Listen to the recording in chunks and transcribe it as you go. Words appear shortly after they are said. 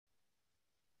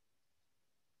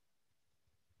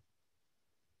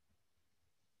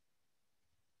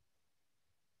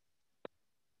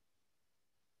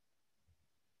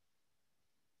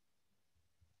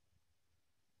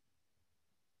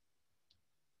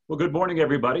Well, good morning,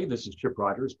 everybody. This is Chip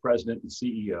Rogers, President and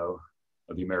CEO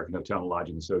of the American Hotel and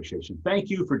Lodging Association. Thank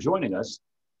you for joining us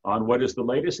on what is the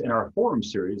latest in our forum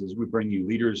series as we bring you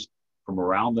leaders from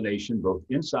around the nation, both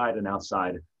inside and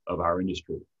outside of our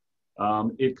industry.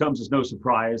 It comes as no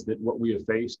surprise that what we have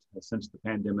faced since the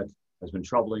pandemic has been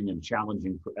troubling and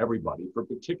challenging for everybody, for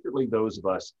particularly those of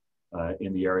us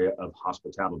in the area of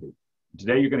hospitality.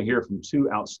 Today, you're going to hear from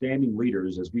two outstanding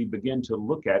leaders as we begin to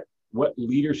look at what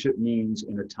leadership means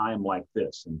in a time like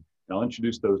this. And I'll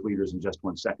introduce those leaders in just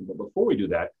one second. But before we do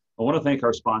that, I want to thank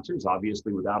our sponsors.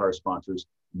 Obviously, without our sponsors,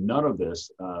 none of this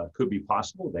could be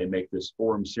possible. They make this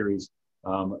forum series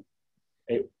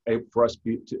for us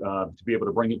to be able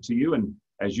to bring it to you. And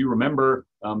as you remember,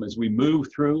 as we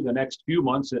move through the next few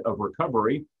months of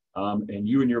recovery, and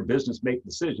you and your business make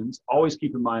decisions, always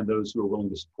keep in mind those who are willing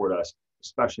to support us,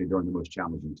 especially during the most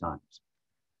challenging times.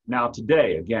 Now,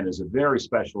 today, again, is a very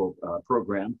special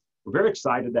program. We're very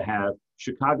excited to have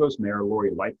Chicago's Mayor, Lori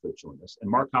Lightfoot, join us, and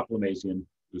Mark Koplamazian,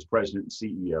 who's President and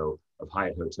CEO of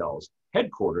Hyatt Hotels,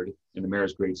 headquartered in the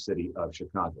mayor's great city of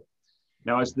Chicago.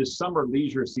 Now, as this summer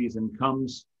leisure season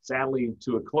comes, sadly,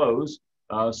 to a close,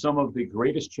 some of the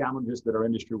greatest challenges that our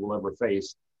industry will ever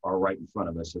face are right in front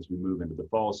of us as we move into the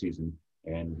fall season,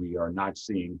 and we are not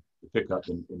seeing the pickup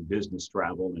in business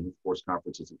travel and, of course,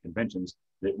 conferences and conventions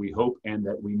that we hope and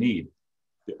that we need.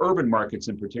 The urban markets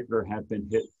in particular have been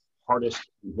hit hardest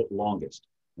and hit longest.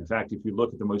 In fact, if you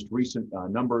look at the most recent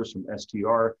numbers from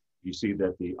STR, you see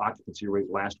that the occupancy rate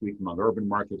last week among urban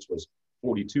markets was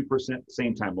 42%.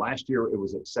 Same time last year, it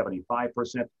was at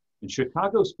 75%. And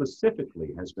Chicago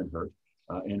specifically has been hurt.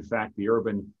 In fact, the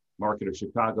urban market of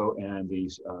Chicago and the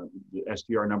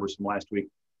STR numbers from last week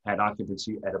had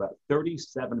occupancy at about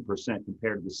 37%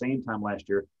 compared to the same time last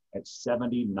year at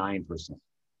 79%.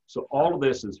 So all of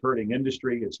this is hurting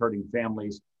industry, it's hurting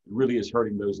families, it really is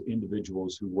hurting those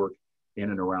individuals who work in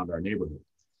and around our neighborhood.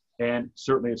 And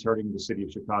certainly it's hurting the city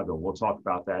of Chicago. We'll talk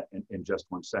about that in just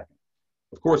one second.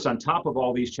 Of course, on top of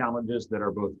all these challenges that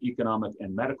are both economic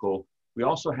and medical, we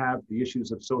also have the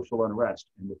issues of social unrest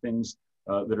and the things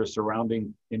that are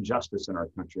surrounding injustice in our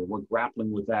country. We're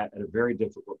grappling with that at a very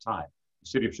difficult time. The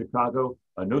city of Chicago,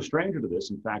 no stranger to this.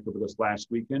 In fact, over this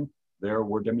last weekend, there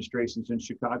were demonstrations in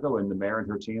Chicago, and the mayor and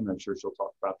her team, I'm sure she'll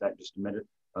talk about that in just a minute,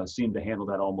 seemed to handle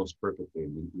that almost perfectly.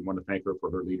 And we want to thank her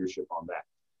for her leadership on that.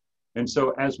 And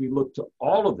so as we look to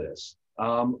all of this,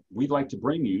 we'd like to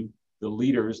bring you the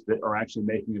leaders that are actually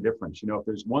making a difference. You know, if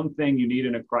there's one thing you need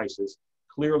in a crisis,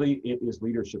 clearly it is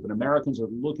leadership. And Americans are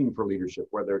looking for leadership,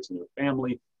 whether it's in their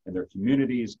family, in their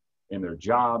communities, in their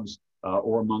jobs,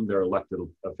 or among their elected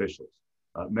officials.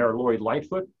 Mayor Lori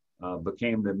Lightfoot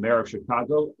became the mayor of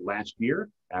Chicago last year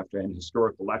after an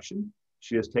historic election.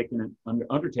 She has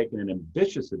undertaken an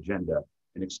ambitious agenda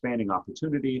in expanding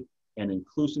opportunity and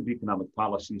inclusive economic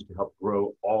policies to help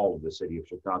grow all of the city of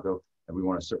Chicago, and we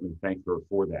want to certainly thank her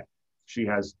for that. She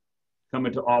has come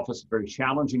into office at a very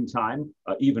challenging time,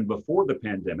 even before the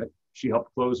pandemic. She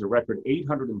helped close a record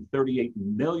 $838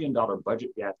 million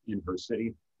budget gap in her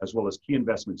city, as well as key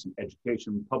investments in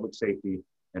education, public safety,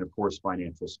 and of course,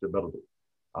 financial stability.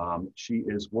 She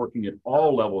is working at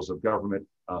all levels of government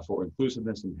for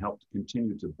inclusiveness and help to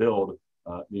continue to build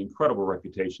the incredible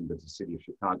reputation that the city of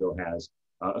Chicago has,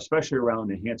 especially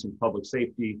around enhancing public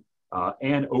safety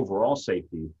and overall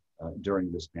safety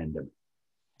during this pandemic.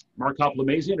 Mark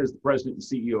Koplamazian is the president and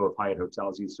CEO of Hyatt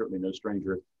Hotels. He's certainly no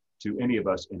stranger to any of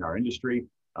us in our industry.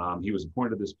 He was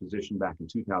appointed to this position back in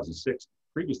 2006,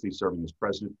 previously serving as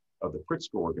president of the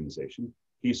Pritzker organization.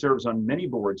 He serves on many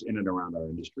boards in and around our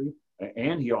industry,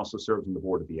 and he also serves on the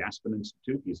board of the Aspen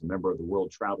Institute. He's a member of the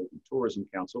World Travel and Tourism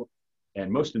Council.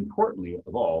 And most importantly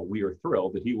of all, we are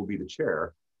thrilled that he will be the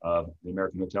chair of the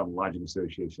American Hotel and Lodging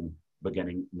Association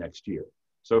beginning next year.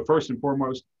 So first and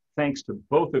foremost, thanks to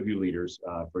both of you leaders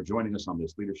for joining us on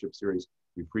this leadership series.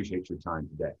 We appreciate your time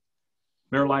today.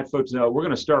 Mayor Lightfoot, we're going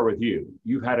to start with you.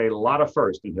 You've had a lot of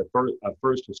firsts in a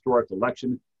first historic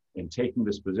election in taking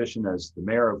this position as the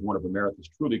mayor of one of America's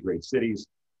truly great cities.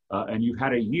 And you've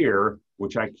had a year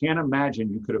which I can't imagine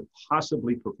you could have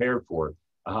possibly prepared for.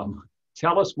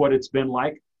 Tell us what it's been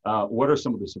like. What are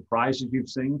some of the surprises you've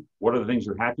seen? What are the things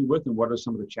you're happy with? And what are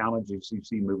some of the challenges you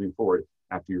see moving forward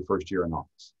after your first year in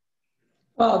office?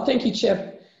 Well, thank you,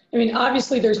 Chip. I mean,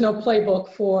 obviously there's no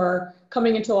playbook for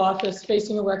coming into office,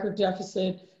 facing a record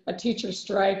deficit, a teacher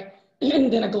strike,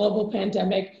 and then a global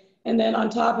pandemic. And then on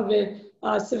top of it,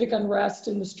 civic unrest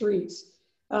in the streets.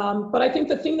 But I think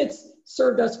the thing that's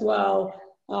served us well,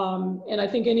 and I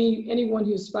think anyone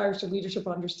who aspires to leadership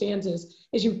understands is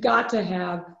you've got to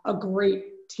have a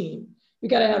great team. You've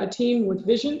got to have a team with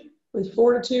vision, with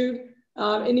fortitude,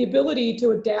 and the ability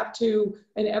to adapt to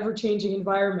an ever-changing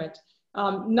environment.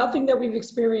 Nothing that we've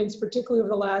experienced, particularly over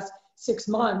the last 6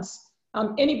 months,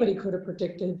 anybody could have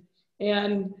predicted.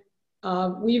 And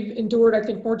we've endured, I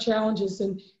think, more challenges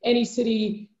than any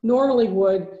city normally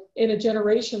would in a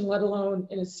generation, let alone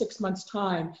in a 6 months'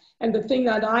 time. And the thing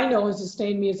that I know has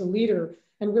sustained me as a leader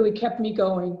and really kept me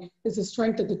going is the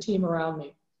strength of the team around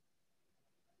me.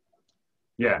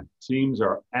 Yeah, teams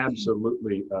are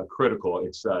absolutely critical.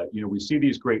 It's, we see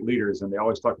these great leaders and they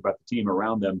always talk about the team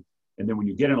around them. And then when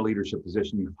you get in a leadership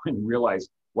position, you finally realize,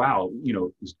 wow,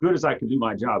 as good as I can do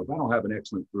my job, if I don't have an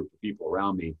excellent group of people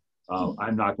around me,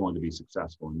 I'm not going to be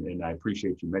successful. And I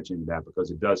appreciate you mentioning that,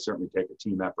 because it does certainly take a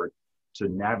team effort to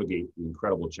navigate the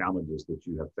incredible challenges that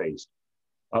you have faced.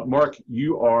 Mark,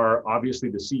 you are obviously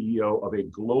the CEO of a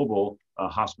global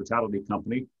hospitality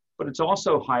company, but it's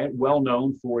also Hyatt, well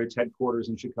known for its headquarters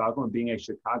in Chicago and being a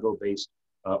Chicago-based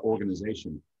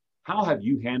organization. How have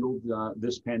you handled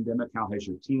this pandemic? How has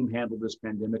your team handled this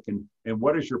pandemic? And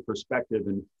what is your perspective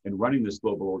in running this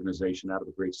global organization out of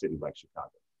a great city like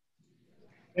Chicago?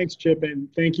 Thanks, Chip,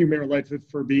 and thank you, Mayor Lightfoot,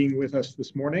 for being with us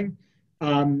this morning.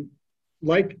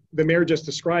 Like the mayor just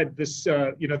described, this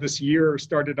this year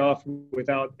started off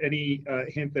without any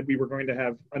hint that we were going to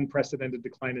have unprecedented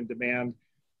decline in demand,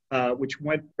 which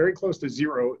went very close to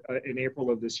zero in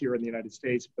April of this year in the United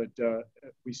States, but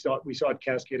we saw it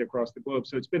cascade across the globe.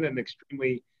 So it's been an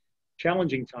extremely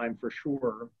challenging time for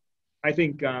sure. I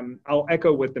think I'll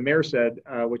echo what the mayor said,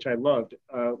 which I loved,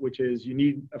 which is you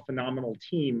need a phenomenal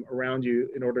team around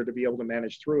you in order to be able to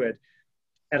manage through it.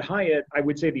 At Hyatt, I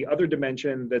would say the other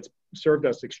dimension that's served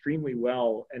us extremely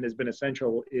well and has been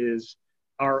essential is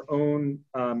our own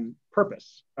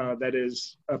purpose. That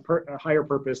is a higher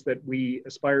purpose that we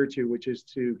aspire to, which is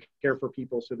to care for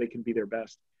people so they can be their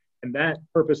best. And that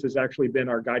purpose has actually been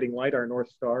our guiding light, our North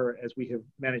Star, as we have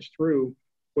managed through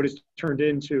what has turned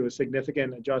into a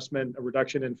significant adjustment, a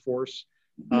reduction in force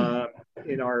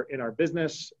in our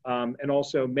business, and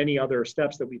also many other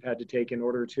steps that we've had to take in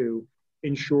order to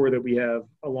ensure that we have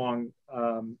a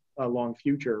long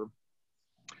future.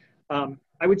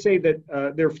 I would say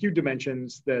that there are a few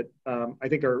dimensions that I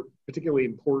think are particularly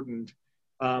important.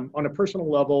 On a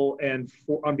personal level and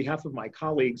on behalf of my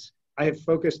colleagues, I have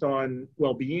focused on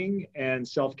well-being and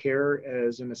self-care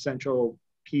as an essential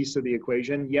piece of the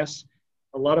equation. Yes,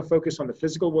 a lot of focus on the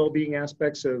physical well-being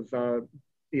aspects of,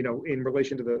 in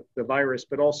relation to the virus,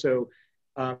 but also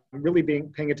really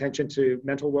paying attention to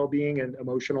mental well-being and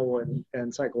emotional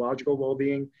and psychological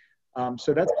well-being.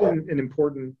 So that's been an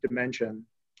important dimension.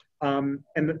 And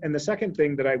the second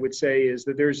thing that I would say is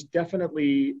that there's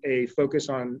definitely a focus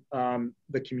on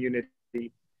the community.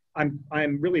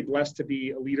 I'm really blessed to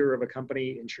be a leader of a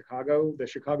company in Chicago. The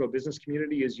Chicago business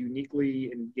community is uniquely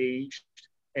engaged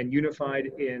and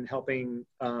unified in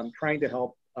trying to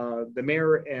help the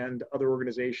mayor and other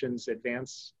organizations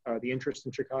advance the interest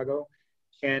in Chicago.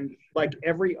 And like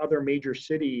every other major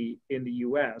city in the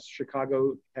US,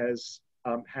 Chicago has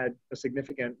had a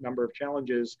significant number of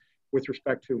challenges with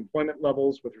respect to employment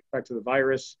levels, with respect to the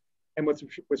virus, and with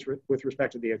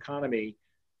respect to the economy.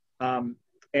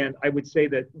 And I would say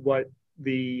that what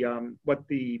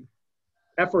the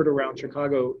effort around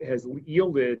Chicago has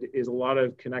yielded is a lot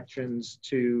of connections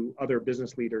to other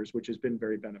business leaders, which has been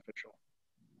very beneficial.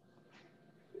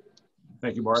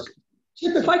 Thank you, Mark.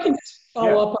 Chip, if I can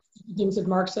follow up on things that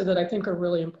Mark said that I think are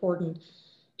really important.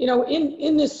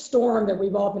 In this storm that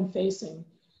we've all been facing,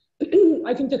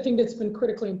 I think the thing that's been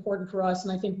critically important for us,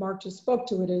 and I think Mark just spoke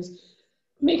to it, is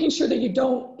making sure that you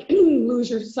don't lose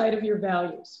your sight of your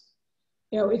values.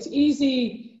 It's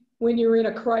easy when you're in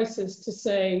a crisis to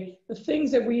say the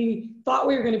things that we thought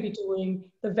we were going to be doing,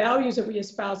 the values that we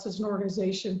espouse as an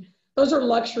organization, those are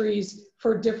luxuries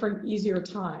for a different, easier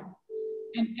time.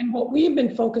 And what we've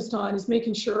been focused on is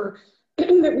making sure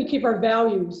that we keep our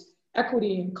values,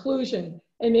 equity, inclusion,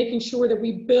 and making sure that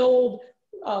we build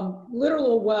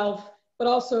literal wealth, but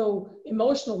also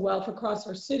emotional wealth across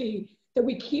our city, that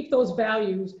we keep those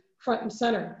values front and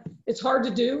center. It's hard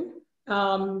to do.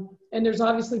 And there's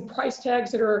obviously price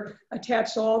tags that are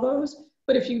attached to all those.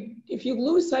 But if you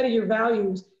lose sight of your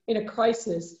values in a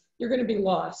crisis, you're going to be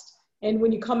lost. And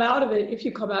when you come out of it, if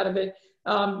you come out of it,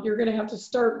 you're going to have to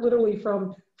start literally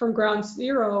from ground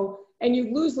zero, and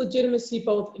you lose legitimacy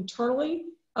both internally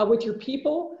with your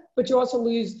people, but you also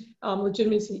lose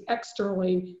legitimacy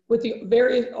externally with the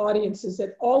various audiences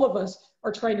that all of us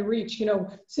are trying to reach.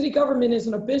 City government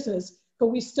isn't a business, but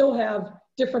we still have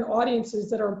different audiences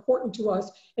that are important to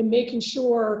us, and making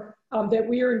sure that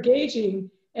we are engaging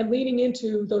and leaning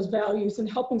into those values and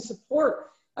helping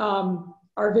support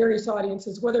our various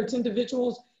audiences, whether it's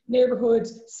individuals,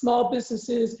 neighborhoods, small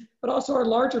businesses, but also our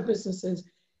larger businesses.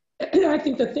 And I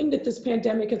think the thing that this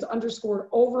pandemic has underscored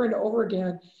over and over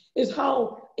again is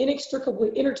how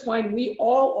inextricably intertwined we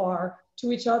all are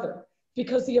to each other,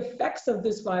 because the effects of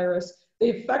this virus, the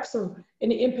effects of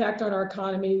an impact on our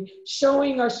economy,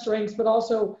 showing our strengths, but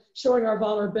also showing our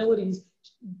vulnerabilities,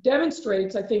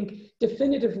 demonstrates, I think,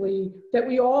 definitively that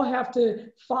we all have to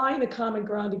find a common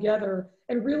ground together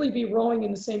and really be rowing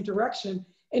in the same direction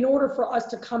in order for us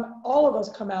to all of us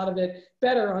come out of it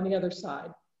better on the other side.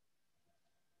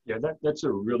 Yeah, that's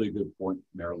a really good point,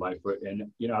 Mayor Lightfoot.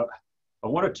 And, you know, I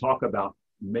want to talk about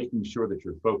making sure that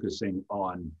you're focusing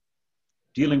on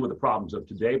dealing with the problems of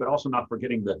today, but also not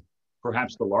forgetting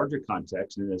perhaps the larger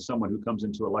context. And as someone who comes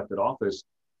into elected office,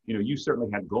 you know, you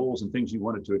certainly had goals and things you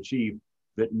wanted to achieve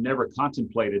that never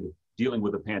contemplated dealing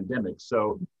with a pandemic.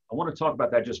 So I want to talk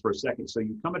about that just for a second. So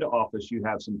you come into office, you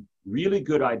have some really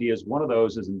good ideas. One of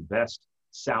those is invest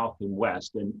South and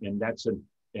West. And that's an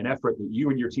effort that you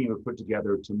and your team have put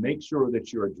together to make sure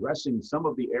that you're addressing some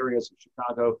of the areas of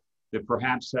Chicago that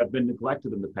perhaps have been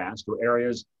neglected in the past, or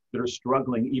areas that are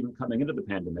struggling even coming into the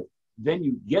pandemic. Then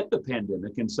you get the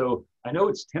pandemic. And so I know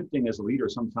it's tempting as a leader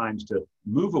sometimes to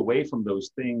move away from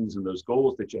those things and those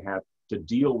goals that you have to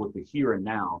deal with the here and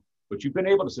now, but you've been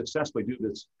able to successfully do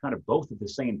this kind of both at the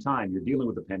same time. You're dealing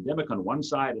with the pandemic on one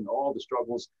side and all the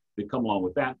struggles that come along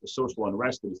with that, the social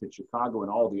unrest that has hit Chicago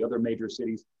and all the other major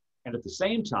cities. And at the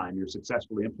same time, you're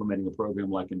successfully implementing a program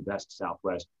like Invest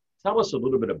Southwest. Tell us a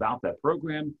little bit about that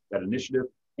program, that initiative,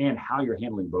 and how you're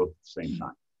handling both at the same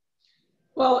time.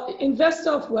 Well, Invest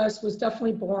Southwest was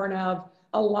definitely born out of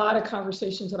a lot of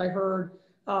conversations that I heard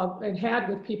and had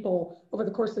with people over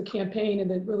the course of the campaign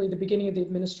and really the beginning of the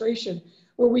administration,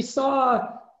 where we saw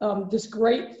this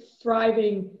great,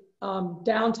 thriving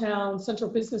downtown central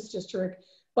business district,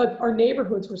 but our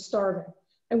neighborhoods were starving.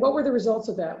 And what were the results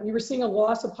of that? We were seeing a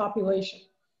loss of population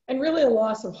and really a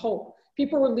loss of hope.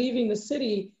 People were leaving the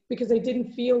city because they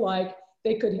didn't feel like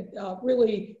they could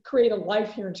really create a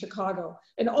life here in Chicago.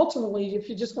 And ultimately, if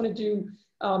you just want to do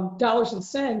dollars and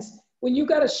cents, when you've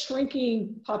got a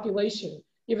shrinking population,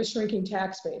 you have a shrinking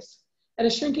tax base. And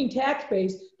a shrinking tax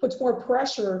base puts more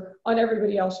pressure on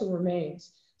everybody else who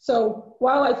remains. So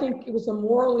while I think it was a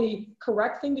morally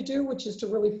correct thing to do, which is to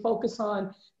really focus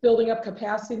on building up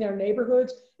capacity in our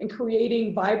neighborhoods and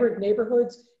creating vibrant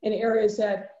neighborhoods in areas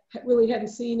that really hadn't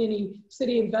seen any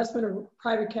city investment or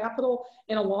private capital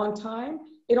in a long time,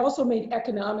 it also made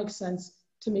economic sense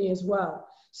to me as well.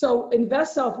 So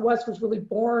Invest Southwest was really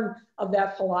born of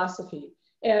that philosophy.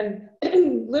 And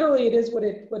literally it is what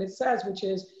it says, which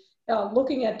is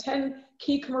looking at 10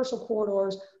 key commercial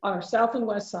corridors on our south and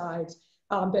west sides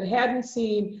that hadn't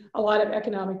seen a lot of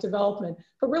economic development,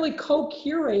 but really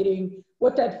co-curating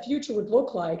what that future would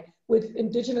look like with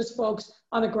indigenous folks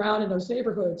on the ground in those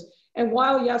neighborhoods. And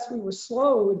while, yes, we were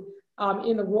slowed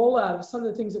in the rollout of some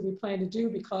of the things that we plan to do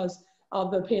because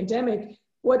of the pandemic,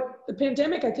 what the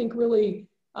pandemic, I think, really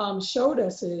showed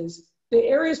us is the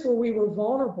areas where we were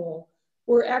vulnerable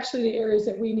were actually the areas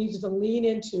that we needed to lean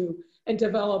into and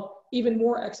develop even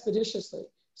more expeditiously.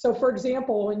 So for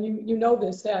example, and you know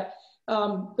this, that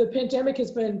the pandemic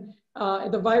has been,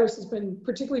 the virus has been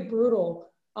particularly brutal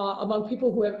among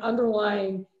people who have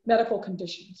underlying medical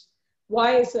conditions.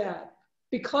 Why is that?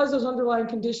 Because those underlying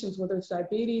conditions, whether it's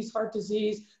diabetes, heart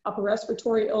disease, upper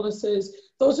respiratory illnesses,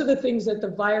 those are the things that the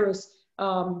virus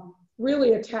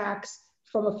really attacks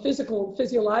from a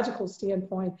physiological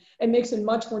standpoint and makes it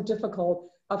much more difficult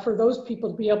for those people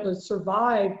to be able to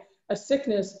survive a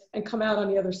sickness and come out on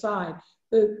the other side.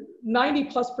 The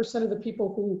 90+% of the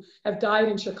people who have died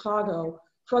in Chicago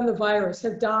from the virus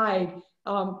have died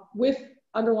with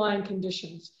underlying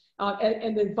conditions,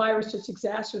 and the virus just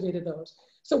exacerbated those.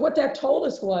 So what that told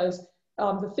us was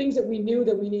the things that we knew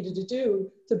that we needed to do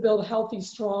to build a healthy,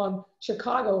 strong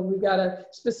Chicago, and we've got a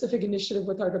specific initiative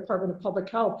with our Department of Public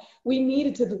Health, we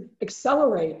needed to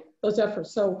accelerate those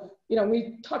efforts. So, you know,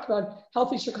 we talked about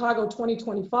Healthy Chicago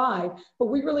 2025, but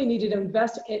we really needed to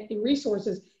invest in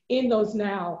resources in those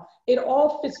now. It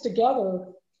all fits together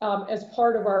as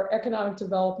part of our economic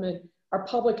development, our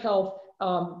public health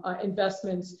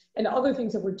investments, and other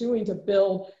things that we're doing to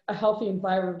build a healthy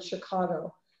environment in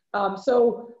Chicago.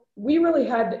 So we really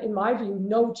had, in my view,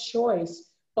 no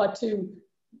choice but to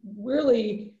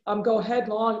really go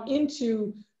headlong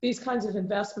into these kinds of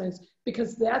investments,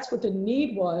 because that's what the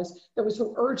need was that was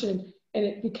so urgent. And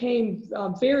it became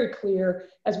very clear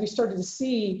as we started to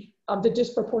see the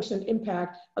disproportionate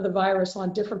impact of the virus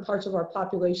on different parts of our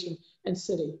population and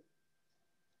city.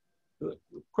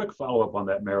 Quick follow-up on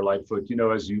that, Mayor Lightfoot. You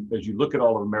know, as you look at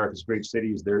all of America's great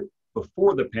cities, there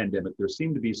before the pandemic, there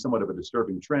seemed to be somewhat of a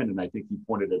disturbing trend, and I think you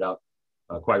pointed it out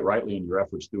quite rightly in your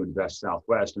efforts to Invest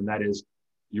Southwest, and that is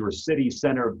your city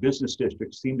center business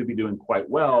districts seem to be doing quite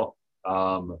well.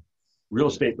 Real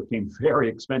estate became very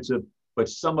expensive, but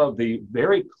some of the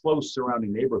very close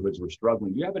surrounding neighborhoods were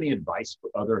struggling. Do you have any advice for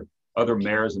other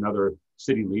mayors and other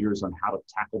city leaders on how to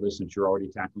tackle this since you're already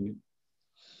tackling it?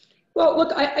 Well,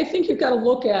 look, I think you've got to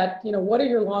look at, what are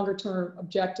your longer term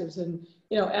objectives? And,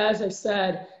 as I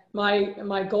said,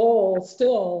 my goal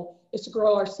still is to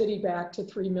grow our city back to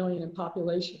 3 million in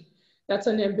population. That's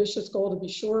an ambitious goal to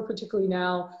be sure, particularly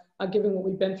now, given what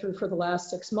we've been through for the last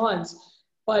 6 months.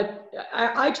 But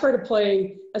I try to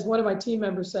play, as one of my team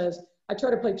members says, I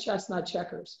try to play chess, not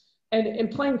checkers. And in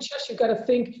playing chess, you've got to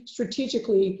think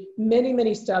strategically many,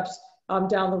 many steps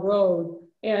down the road.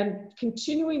 And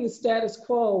continuing the status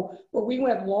quo, where we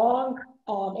went long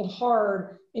and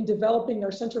hard in developing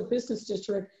our central business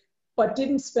district, but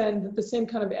didn't spend the same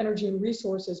kind of energy and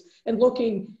resources and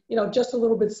looking, just a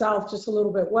little bit south, just a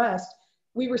little bit west,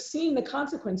 we were seeing the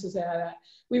consequences of that.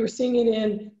 We were seeing it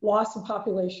in loss of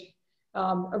population,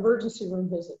 emergency room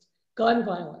visits, gun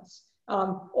violence,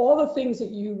 all the things that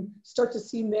you start to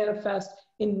see manifest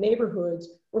in neighborhoods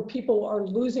where people are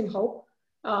losing hope,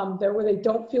 where they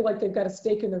don't feel like they've got a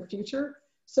stake in their future.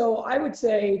 So I would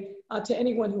say to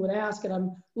anyone who would ask, and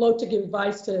I'm loath to give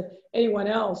advice to anyone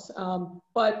else,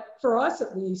 but for us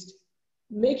at least,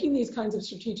 making these kinds of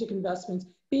strategic investments,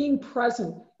 being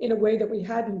present in a way that we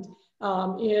hadn't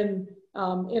in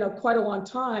quite a long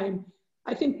time,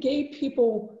 I think gave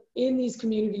people in these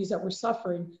communities that were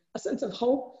suffering a sense of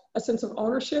hope, a sense of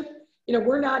ownership.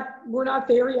 We're not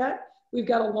there yet. We've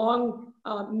got a long,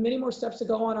 many more steps to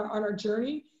go on our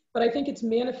journey, but I think it's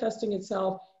manifesting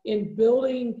itself in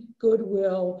building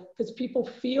goodwill because people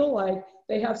feel like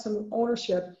they have some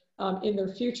ownership in their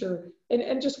future.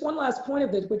 And just one last point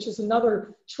of it, which is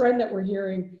another trend that we're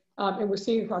hearing and we're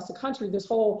seeing across the country, this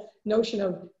whole notion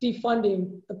of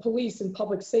defunding the police and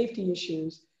public safety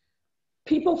issues.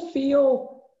 People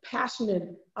feel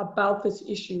passionate about this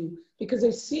issue because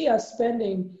they see us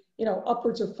spending,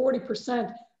 upwards of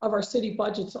 40% of our city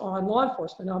budgets on law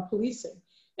enforcement, on policing,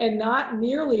 and not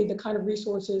nearly the kind of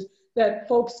resources that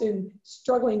folks in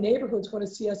struggling neighborhoods want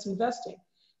to see us investing.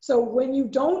 So when you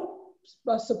don't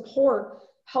support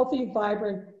healthy,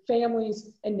 vibrant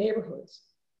families and neighborhoods,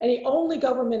 and the only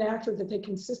government actor that they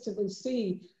consistently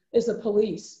see is the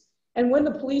police, and when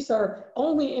the police are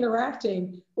only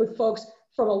interacting with folks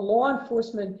from a law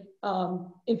enforcement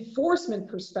enforcement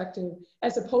perspective,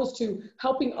 as opposed to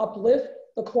helping uplift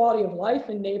the quality of life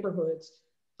in neighborhoods,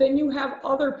 then you have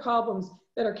other problems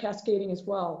that are cascading as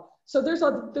well. So there's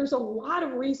a lot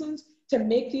of reasons to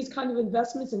make these kind of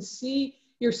investments and see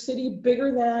your city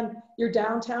bigger than your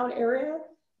downtown area.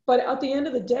 But at the end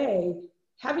of the day,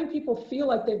 having people feel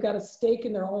like they've got a stake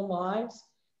in their own lives,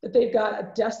 that they've got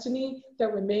a destiny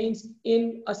that remains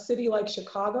in a city like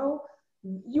Chicago,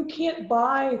 you can't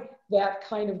buy that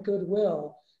kind of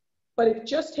goodwill. But it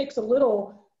just takes a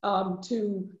little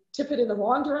to tip it in the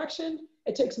wrong direction.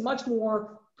 It takes much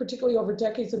more, particularly over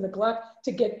decades of neglect,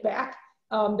 to get back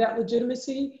that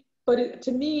legitimacy. But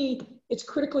to me, it's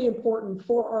critically important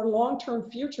for our long-term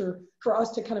future for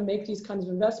us to kind of make these kinds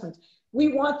of investments. We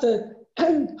want the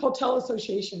Hotel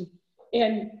Association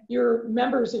and your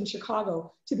members in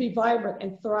Chicago to be vibrant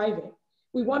and thriving.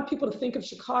 We want people to think of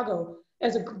Chicago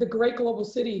as the great global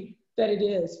city that it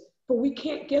is. But we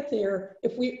can't get there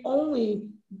if we only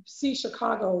see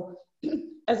Chicago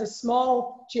as a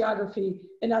small geography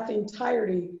and not the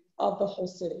entirety of the whole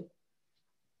city.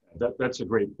 That's a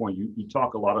great point. You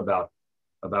talk a lot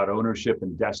about ownership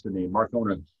and destiny. Mark, I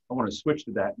want to switch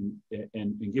to that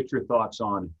and get your thoughts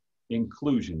on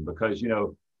inclusion, because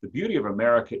the beauty of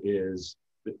America is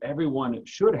that everyone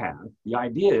should have, the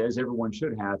idea is everyone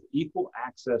should have equal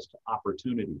access to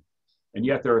opportunity. And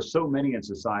yet there are so many in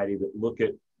society that look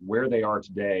at where they are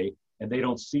today and they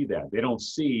don't see that. They don't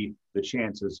see the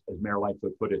chances, as Mayor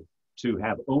Lightfoot put it, to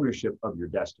have ownership of your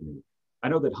destiny. I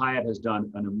know that Hyatt has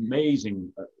done an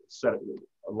amazing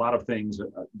a lot of things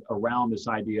around this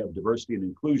idea of diversity and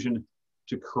inclusion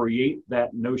to create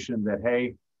that notion that,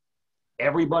 hey,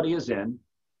 everybody is in.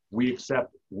 We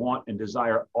accept, want, and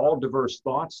desire all diverse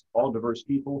thoughts, all diverse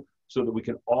people, so that we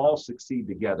can all succeed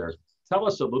together. Tell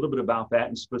us a little bit about that,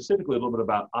 and specifically a little bit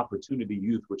about Opportunity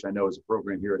Youth, which I know is a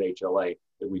program here at AHLA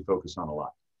that we focus on a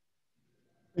lot.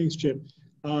 Thanks, Chip.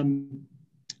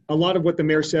 A lot of what the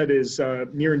mayor said is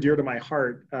near and dear to my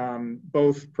heart,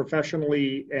 both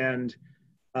professionally and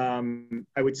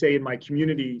I would say in my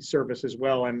community service as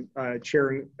well. I'm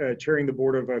chairing the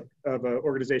board of an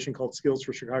organization called Skills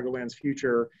for Chicagoland's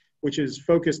Future, which is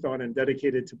focused on and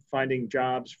dedicated to finding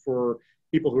jobs for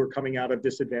people who are coming out of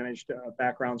disadvantaged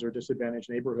backgrounds or disadvantaged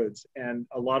neighborhoods. And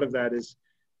a lot of that is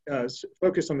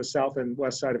focused on the south and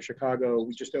west side of Chicago.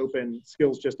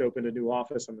 Skills just opened a new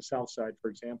office on the south side, for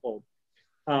example.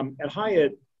 At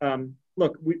Hyatt,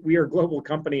 look, we are a global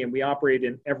company and we operate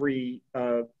in every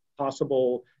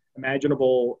possible,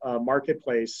 imaginable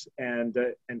marketplace and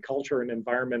culture and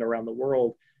environment around the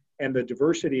world. And the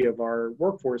diversity of our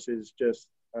workforce is just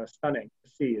stunning to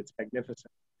see. It's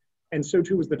magnificent. And so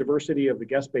too is the diversity of the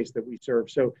guest base that we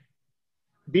serve. So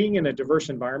being in a diverse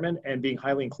environment and being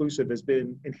highly inclusive has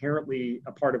been inherently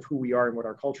a part of who we are and what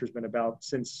our culture has been about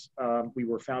since we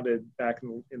were founded back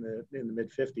in the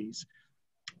mid-50s.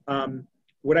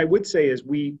 What I would say is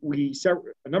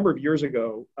a number of years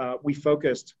ago, we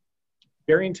focused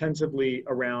very intensively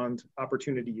around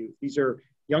opportunity youth. These are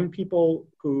young people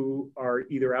who are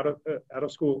either out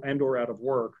of school and or out of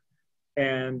work,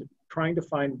 and trying to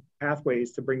find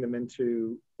pathways to bring them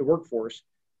into the workforce.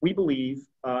 We believe,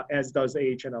 as does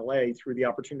AHLA, through the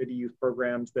Opportunity Youth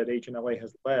programs that AHLA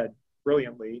has led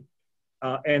brilliantly,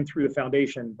 and through the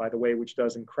foundation, by the way, which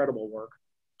does incredible work,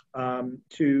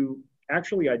 to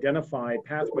actually identify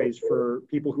pathways for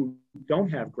people who don't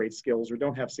have great skills or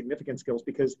don't have significant skills,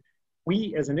 because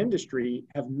we as an industry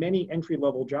have many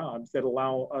entry-level jobs that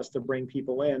allow us to bring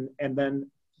people in and then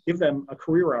give them a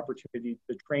career opportunity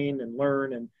to train and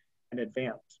learn and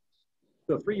advance.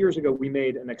 So 3 years ago, we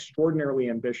made an extraordinarily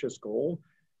ambitious goal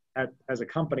as a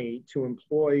company to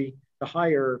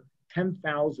hire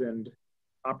 10,000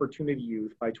 opportunity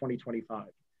youth by 2025.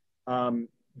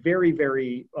 Very,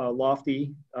 very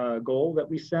lofty goal that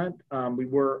we set.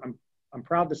 I'm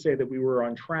proud to say that we were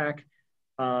on track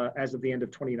as of the end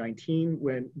of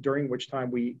 2019, during which time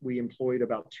we employed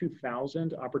about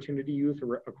 2,000 opportunity youth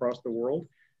across the world.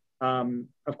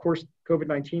 Of course,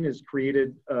 COVID-19 has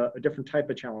created a different type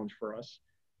of challenge for us.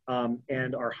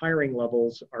 And our hiring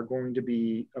levels are going to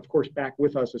be, of course, back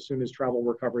with us as soon as travel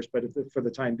recovers. But for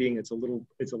the time being, it's a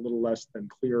little less than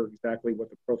clear exactly what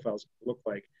the profiles look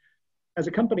like. As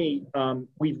a company,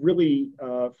 we've really,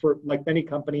 like many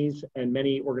companies and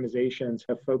many organizations,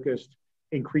 have focused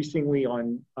increasingly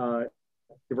on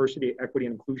diversity, equity,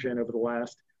 and inclusion over the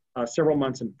last several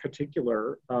months in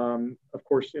particular. Of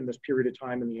course, in this period of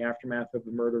time, in the aftermath of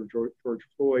the murder of George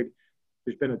Floyd,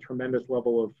 there's been a tremendous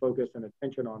level of focus and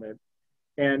attention on it.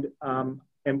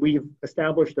 And we've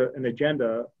established an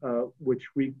agenda, which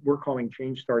we're calling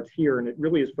Change Starts Here. And it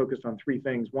really is focused on three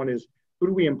things. One is, who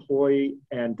do we employ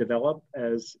and develop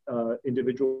as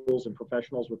individuals and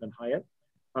professionals within Hyatt?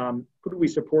 Who do we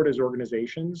support as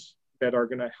organizations that are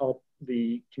going to help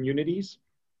the communities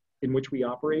in which we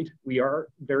operate? We are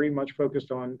very much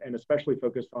focused on, and especially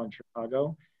focused on,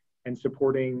 Chicago, and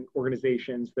supporting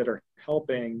organizations that are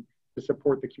helping to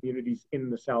support the communities in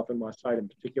the South and West Side in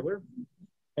particular.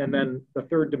 And then the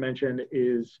third dimension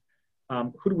is,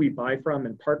 who do we buy from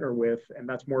and partner with? And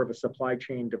that's more of a supply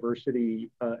chain diversity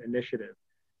initiative.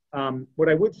 What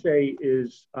I would say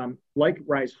is, like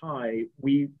Rise High,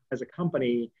 we as a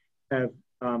company have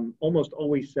almost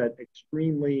always set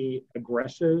extremely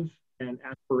aggressive and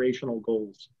aspirational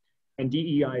goals. And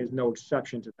DEI is no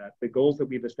exception to that. The goals that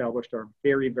we've established are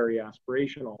very, very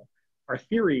aspirational. Our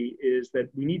theory is that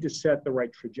we need to set the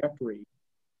right trajectory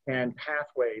and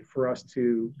pathway for us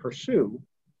to pursue,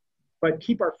 but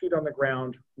keep our feet on the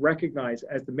ground, recognize,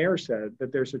 as the mayor said,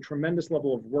 that there's a tremendous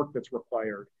level of work that's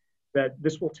required, that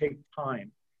this will take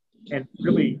time. And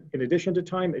really, in addition to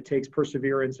time, it takes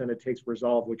perseverance and it takes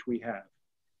resolve, which we have.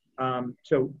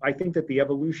 So I think that the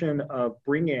evolution of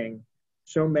bringing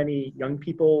so many young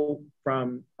people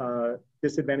from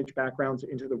disadvantaged backgrounds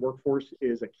into the workforce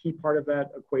is a key part of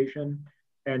that equation.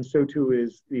 And so too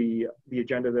is the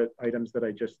agenda items that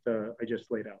I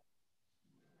just laid out.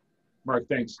 Mark,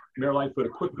 thanks. Mayor Lightfoot, a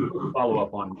quick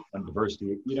follow-up on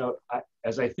diversity. You know,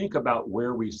 as I think about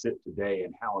where we sit today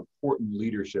and how important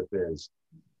leadership is,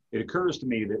 it occurs to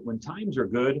me that when times are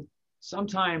good,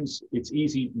 sometimes it's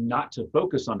easy not to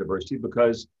focus on diversity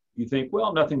because you think,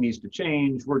 well, nothing needs to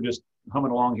change. We're just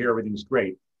humming along here. Everything's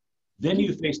great. Then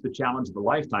you face the challenge of a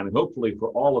lifetime. And hopefully for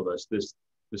all of us,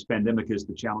 this pandemic is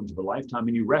the challenge of a lifetime.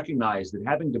 And you recognize that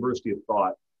having diversity of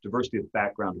thought, diversity of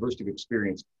background, diversity of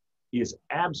experience is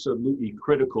absolutely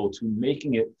critical to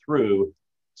making it through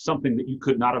something that you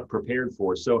could not have prepared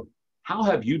for. So how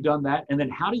have you done that? And then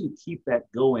how do you keep that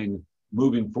going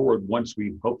moving forward once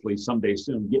we hopefully someday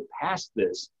soon get past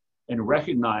this and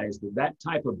recognize that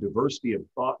type of diversity of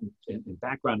thought and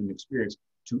background and experience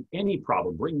to any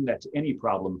problem, bringing that to any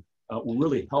problem will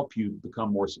really help you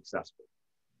become more successful?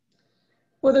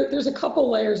 Well, there's a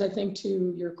couple layers, I think,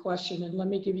 to your question, and let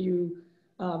me give you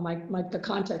the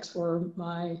context for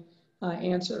my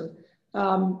answer.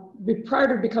 Prior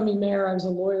to becoming mayor, I was a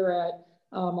lawyer at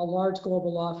a large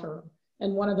global law firm.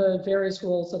 And one of the various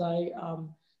roles that I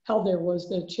held there was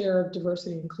the chair of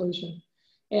diversity and inclusion.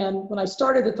 And when I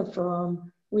started at the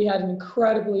firm, we had an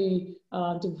incredibly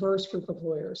diverse group of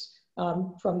lawyers,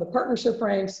 from the partnership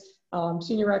ranks,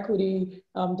 senior equity,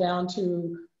 down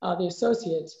to the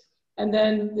associates. And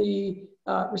then the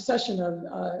recession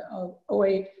of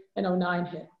 08 and 09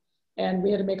 hit. And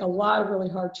we had to make a lot of really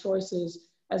hard choices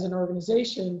as an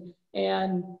organization,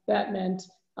 and that meant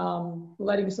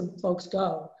letting some folks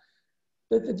go.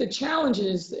 The challenge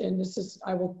is, and this is,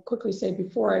 I will quickly say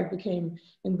before I became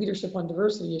in leadership on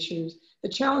diversity issues, the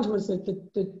challenge was that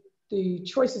the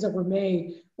choices that were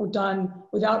made were done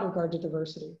without regard to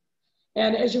diversity.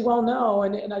 And as you well know,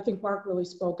 and I think Mark really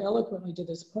spoke eloquently to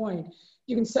this point,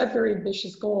 you can set very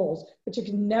ambitious goals, but you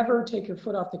can never take your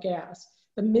foot off the gas.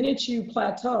 The minute you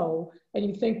plateau and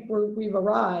you think we've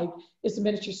arrived is the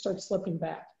minute you start slipping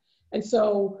back. And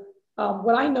so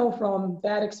what I know from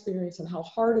that experience and how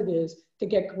hard it is to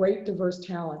get great diverse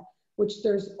talent, which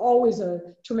there's always a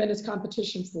tremendous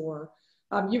competition for,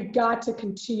 you've got to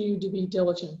continue to be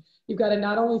diligent. You've got to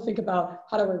not only think about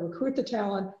how do I recruit the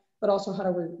talent, but also how do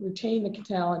I retain the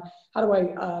talent? How do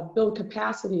I build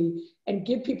capacity and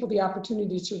give people the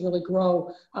opportunities to really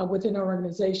grow within our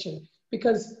organization?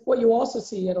 Because what you also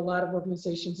see at a lot of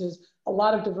organizations is a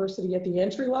lot of diversity at the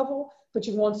entry level, but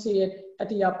you won't see it at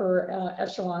the upper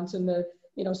echelons and the,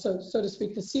 so to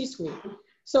speak, the C-suite.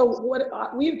 So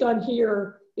what we've done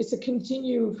here is to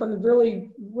continue from the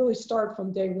really start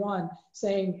from day one,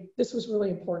 saying this was really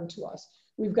important to us.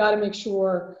 We've got to make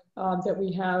sure that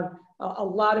we have a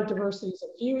lot of diversities of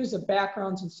views, of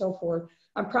backgrounds, and so forth.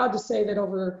 I'm proud to say that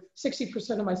over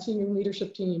 60% of my senior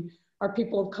leadership team are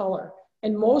people of color,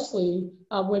 and mostly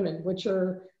women, which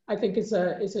I think is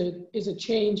a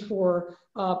change for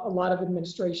a lot of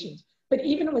administrations. But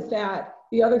even with that,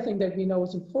 the other thing that we know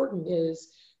is important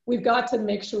is we've got to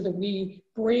make sure that we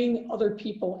bring other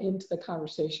people into the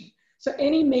conversation. So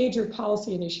any major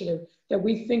policy initiative that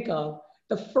we think of,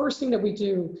 the first thing that we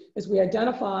do is we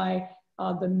identify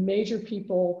the major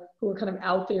people who are kind of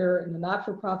out there in the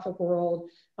not-for-profit world,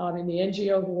 in the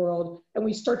NGO world, and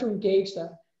we start to engage them.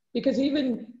 Because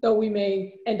even though we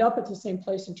may end up at the same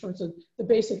place in terms of the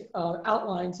basic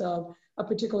outlines of a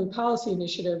particular policy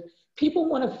initiative, people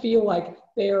want to feel like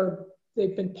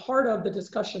they've been part of the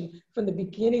discussion from the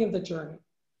beginning of the journey,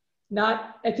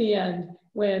 not at the end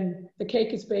when the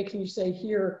cake is baked and you say,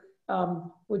 here,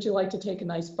 would you like to take a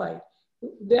nice bite?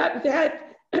 That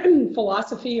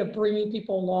philosophy of bringing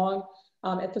people along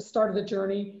at the start of the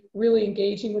journey, really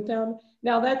engaging with them.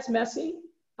 Now that's messy.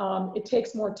 It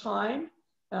takes more time.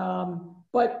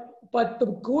 But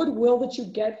the goodwill that you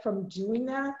get from doing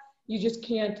that, you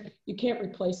can't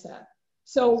replace that.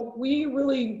 So we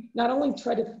really not only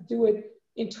try to do it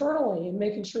internally and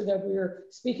making sure that we're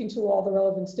speaking to all the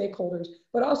relevant stakeholders,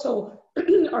 but also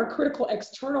our critical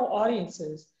external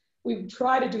audiences. We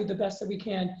try to do the best that we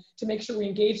can to make sure we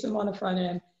engage them on the front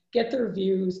end, get their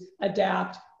views,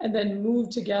 adapt, and then move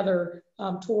together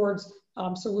towards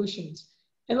solutions.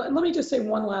 And let me just say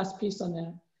one last piece on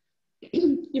that.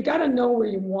 You've got to know where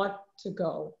you want to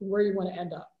go, where you want to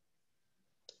end up.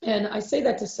 And I say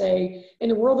that to say, in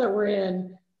the world that we're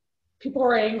in, people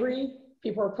are angry,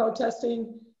 people are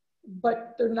protesting,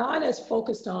 but they're not as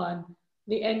focused on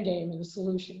the end game and the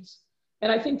solutions.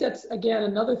 And I think that's, again,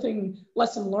 another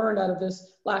lesson learned out of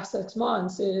this last 6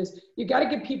 months is you got to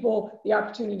give people the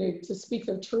opportunity to speak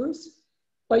their truths,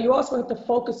 but you also have to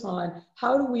focus on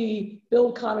how do we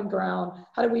build common ground?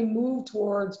 How do we move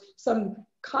towards some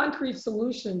concrete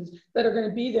solutions that are going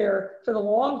to be there for the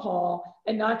long haul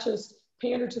and not just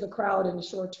pander to the crowd in the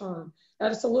short term. Now,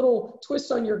 just a little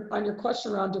twist on your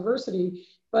question around diversity,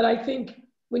 but I think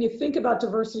when you think about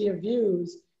diversity of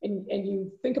views and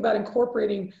you think about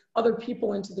incorporating other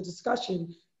people into the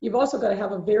discussion, you've also got to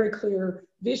have a very clear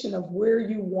vision of where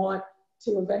you want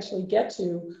to eventually get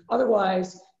to.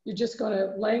 Otherwise, you're just going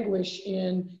to languish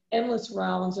in endless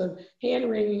rounds of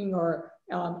hand-wringing or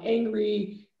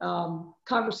angry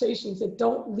conversations that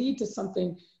don't lead to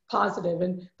something positive.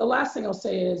 And the last thing I'll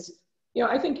say is,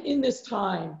 I think in this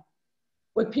time,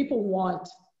 what people want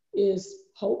is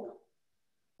hope.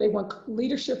 They want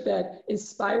leadership that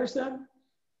inspires them.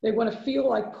 They want to feel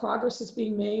like progress is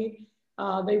being made.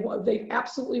 They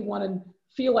absolutely want to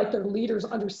feel like their leaders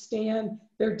understand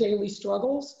their daily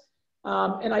struggles.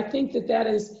 And I think that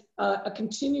is a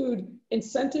continued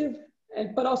incentive,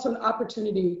 but also an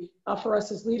opportunity for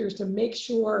us as leaders to make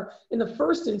sure in the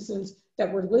first instance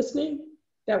that we're listening,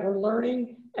 that we're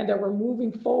learning, and that we're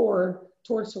moving forward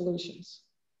towards solutions.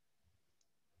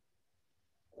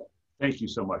 Thank you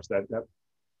so much. That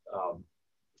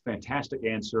fantastic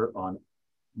answer on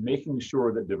making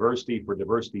sure that diversity for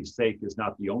diversity's sake is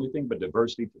not the only thing, but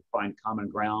diversity to find common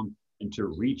ground and to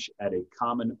reach at a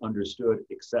common, understood,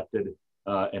 accepted,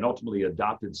 and ultimately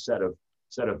adopted set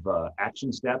of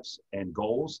action steps and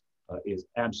goals is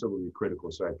absolutely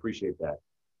critical. So I appreciate that.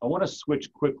 I want to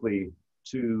switch quickly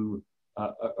to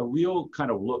a real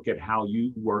kind of look at how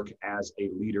you work as a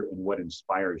leader and what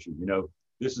inspires you. You know,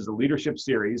 this is a leadership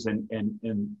series, and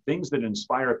things that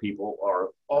inspire people are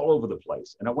all over the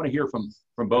place. And I want to hear from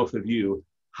both of you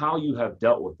how you have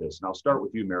dealt with this. And I'll start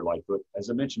with you, Mayor Lightfoot.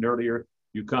 As I mentioned earlier,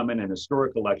 you come in an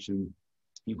historic election.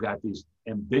 You've got these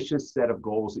ambitious set of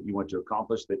goals that you want to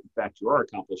accomplish that, in fact, you are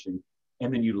accomplishing.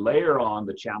 And then you layer on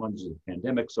the challenges of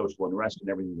pandemic, social unrest, and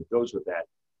everything that goes with that.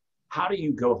 How do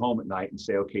you go home at night and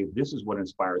say, okay, this is what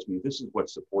inspires me, this is what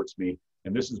supports me,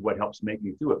 and this is what helps make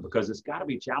me through it? Because it's got to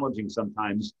be challenging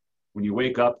sometimes when you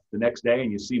wake up the next day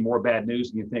and you see more bad news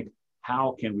and you think,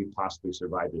 how can we possibly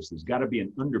survive this? There's got to be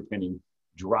an underpinning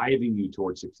driving you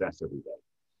towards success every day.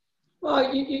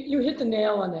 Well, you hit the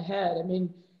nail on the head. I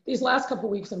mean, these last couple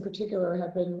of weeks in particular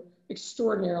have been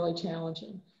extraordinarily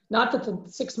challenging. Not that the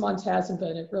 6 months hasn't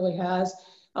been, it really has,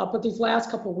 but these last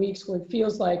couple of weeks where it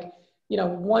feels like, you know,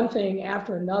 one thing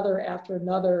after another,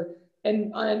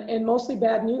 and mostly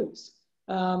bad news.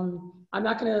 I'm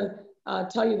not going to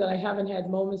tell you that I haven't had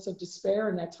moments of despair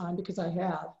in that time, because I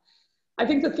have. I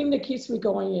think the thing that keeps me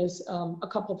going is a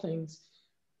couple things.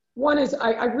 One is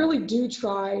I really do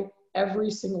try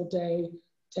every single day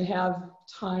to have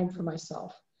time for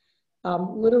myself.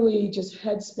 Literally just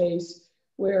headspace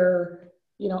where,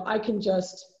 you know, I can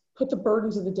just put the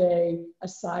burdens of the day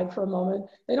aside for a moment.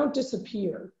 They don't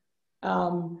disappear.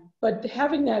 But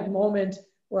having that moment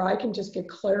where I can just get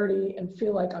clarity and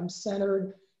feel like I'm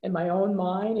centered in my own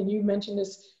mind, and you mentioned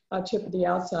this, Chip, at the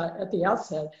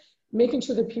outset, making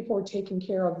sure that people are taking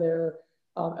care of their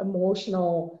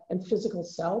emotional and physical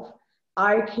self.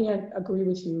 I can't agree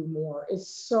with you more. It's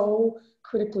so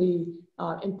critically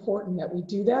important that we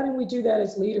do that, and we do that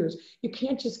as leaders. You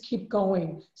can't just keep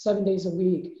going 7 days a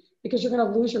week, because you're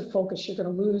going to lose your focus. You're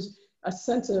going to lose a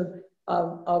sense of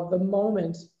the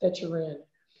moment that you're in.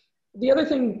 The other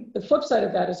thing, the flip side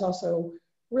of that is also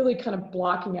really kind of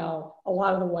blocking out a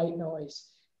lot of the white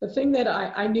noise. The thing that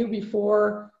I knew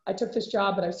before I took this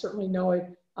job, but I certainly know it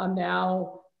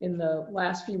now in the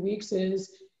last few weeks,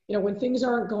 is, you know, when things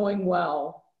aren't going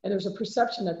well and there's a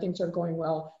perception that things aren't going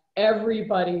well,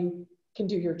 everybody can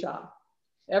do your job.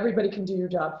 Everybody can do your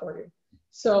job for you.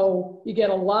 So you get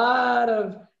a lot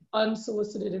of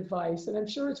unsolicited advice, and I'm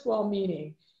sure it's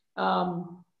well-meaning.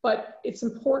 But it's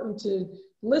important to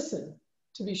listen,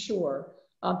 to be sure,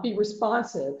 be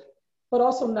responsive, but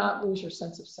also not lose your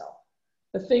sense of self.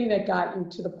 The thing that got you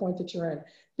to the point that you're in.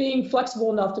 Being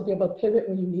flexible enough to be able to pivot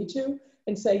when you need to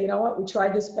and say, you know what, we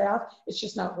tried this path, it's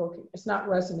just not working, it's not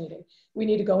resonating. We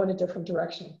need to go in a different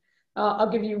direction. I'll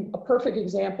give you a perfect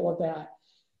example of that.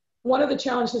 One of the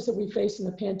challenges that we face in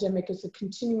the pandemic is the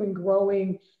continuing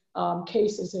growing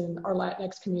cases in our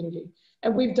Latinx community.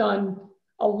 And we've done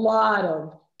a lot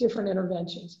of different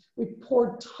interventions. We've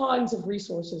poured tons of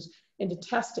resources into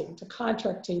testing, to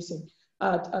contract tracing,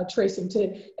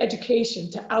 to education,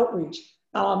 to outreach.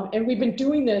 And we've been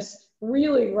doing this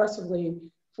really aggressively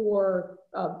for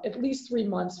at least 3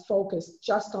 months, focused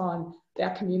just on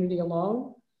that community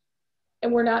alone.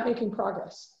 And we're not making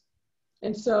progress.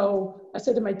 And so I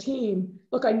said to my team,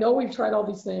 look, I know we've tried all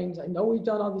these things. I know we've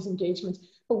done all these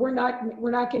engagements, but we're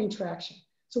not getting traction.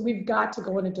 So we've got to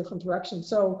go in a different direction.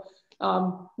 So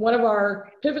one of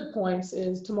our pivot points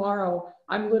is tomorrow,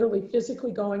 I'm literally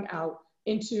physically going out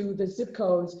into the zip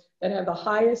codes that have the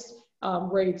highest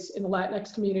rates in the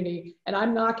Latinx community. And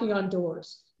I'm knocking on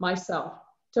doors myself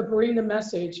to bring the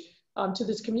message to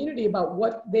this community about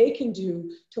what they can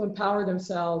do to empower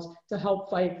themselves to help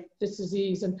fight this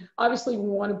disease. And obviously we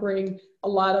want to bring a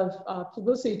lot of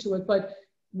publicity to it, but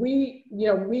we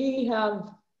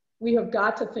have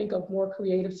got to think of more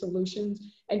creative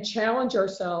solutions and challenge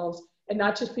ourselves, and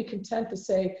not just be content to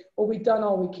say, well, we've done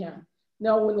all we can.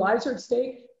 No, when lives are at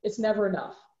stake, it's never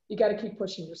enough. You got to keep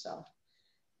pushing yourself.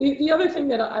 The other thing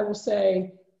that I will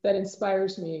say that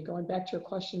inspires me, going back to your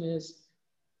question, is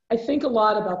I think a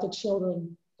lot about the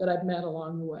children that I've met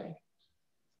along the way.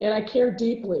 And I care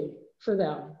deeply for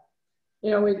them.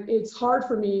 You know, it's hard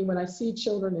for me when I see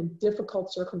children in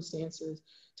difficult circumstances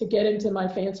to get into my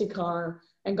fancy car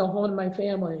and go home to my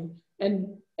family and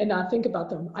not think about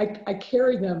them. I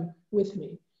carry them with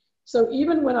me. So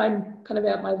even when I'm kind of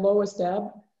at my lowest ebb,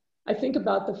 I think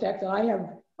about the fact that I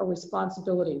have a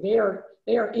responsibility. They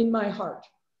are in my heart.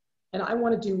 And I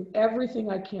want to do everything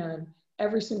I can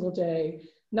every single day,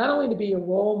 not only to be a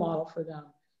role model for them,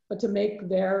 but to make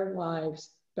their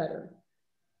lives better.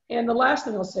 And the last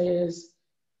thing I'll say is,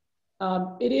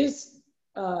 it is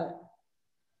the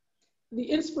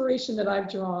inspiration that I've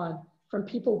drawn from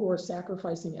people who are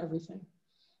sacrificing everything,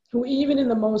 who even in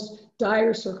the most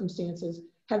dire circumstances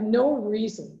have no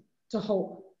reason to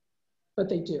hope, but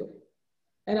they do.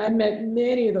 And I met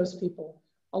many of those people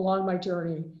along my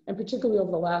journey, and particularly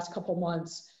over the last couple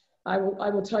months. I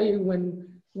will tell you, when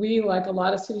we, like a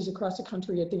lot of cities across the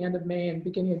country at the end of May and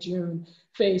beginning of June,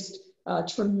 faced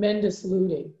tremendous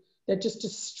looting that just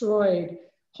destroyed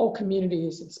whole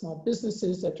communities and small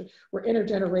businesses that were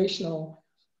intergenerational,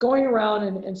 going around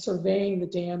and surveying the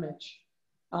damage.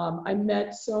 I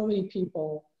met so many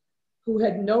people who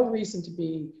had no reason to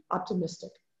be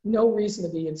optimistic, no reason to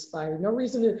be inspired, no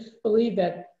reason to believe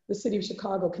that the city of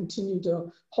Chicago continued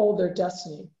to hold their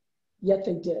destiny, yet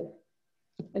they did.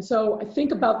 And so I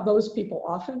think about those people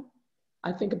often.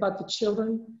 I think about the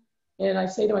children, and I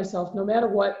say to myself, no matter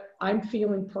what I'm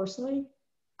feeling personally,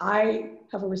 I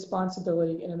have a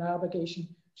responsibility and an obligation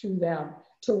to them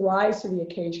to rise to the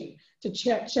occasion, to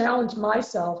challenge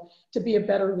myself to be a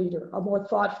better leader, a more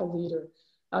thoughtful leader,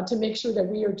 to make sure that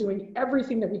we are doing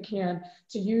everything that we can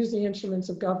to use the instruments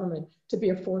of government to be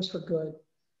a force for good.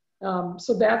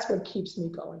 So that's what keeps me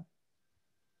going.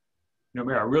 You know,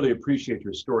 Mayor, I really appreciate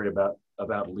your story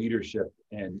about leadership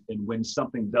and when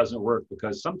something doesn't work,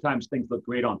 because sometimes things look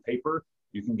great on paper.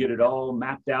 You can get it all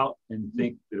mapped out and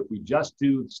think that if we just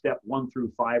do step 1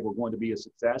 through 5, we're going to be a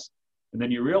success. And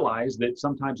then you realize that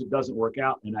sometimes it doesn't work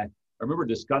out. And I remember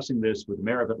discussing this with the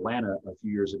mayor of Atlanta a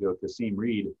few years ago, Kasim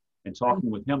Reed, and talking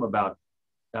with him about,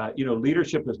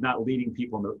 leadership is not leading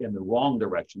people in the wrong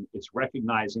direction. It's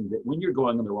recognizing that when you're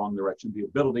going in the wrong direction, the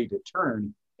ability to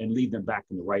turn and lead them back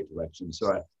in the right direction.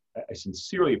 So I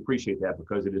sincerely appreciate that,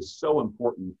 because it is so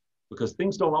important, because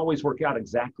things don't always work out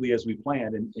exactly as we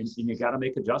planned, and you got to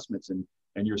make adjustments.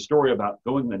 And your story about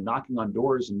going and knocking on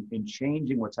doors and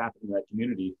changing what's happening in that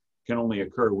community can only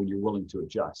occur when you're willing to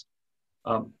adjust.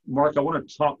 Mark, I want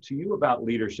to talk to you about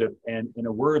leadership, and in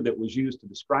a word that was used to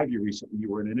describe you recently.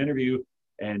 You were in an interview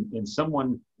and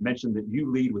someone mentioned that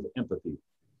you lead with empathy.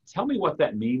 Tell me what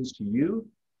that means to you,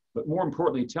 but more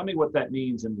importantly, tell me what that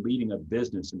means in leading a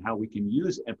business and how we can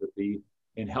use empathy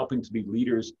in helping to be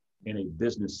leaders in a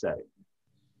business setting.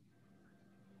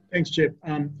 Thanks, Chip.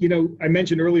 I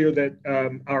mentioned earlier that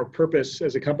our purpose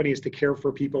as a company is to care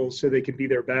for people so they can be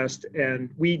their best.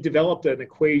 And we developed an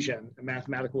equation, a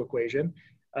mathematical equation,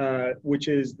 which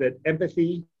is that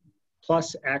empathy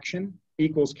plus action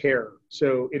equals care.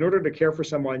 So in order to care for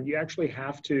someone, you actually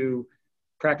have to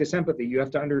practice empathy. You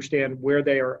have to understand where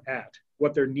they are at,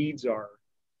 what their needs are,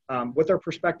 what their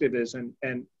perspective is,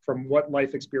 and from what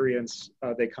life experience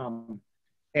they come.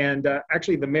 And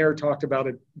actually, the mayor talked about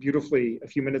it beautifully a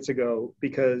few minutes ago,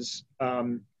 because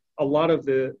a lot of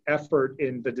the effort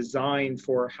in the design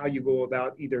for how you go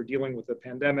about either dealing with the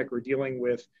pandemic or dealing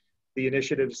with the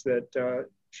initiatives that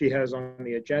she has on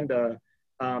the agenda,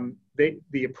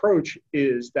 the approach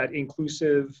is that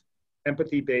inclusive,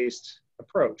 empathy-based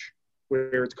approach,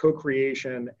 where it's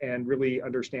co-creation and really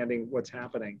understanding what's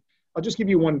happening. I'll just give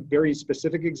you one very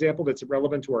specific example that's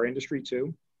relevant to our industry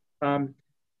too.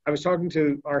 I was talking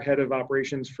to our head of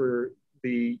operations for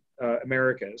the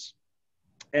Americas,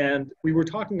 and we were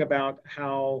talking about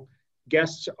how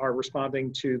guests are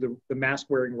responding to the mask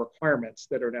wearing requirements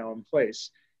that are now in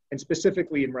place, and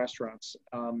specifically in restaurants.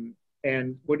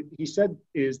 And what he said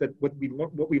is that what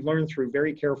we've learned through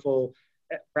very careful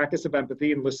practice of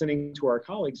empathy and listening to our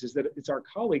colleagues is that it's our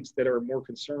colleagues that are more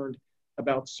concerned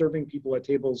about serving people at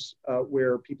tables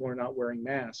where people are not wearing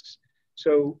masks.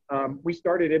 So we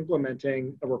started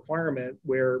implementing a requirement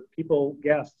where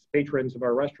guests, patrons of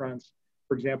our restaurants,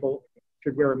 for example,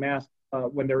 should wear a mask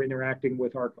when they're interacting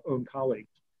with our own colleagues.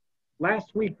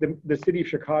 Last week, the city of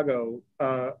Chicago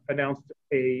announced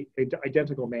a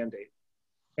identical mandate.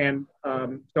 And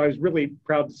so I was really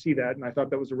proud to see that, and I thought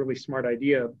that was a really smart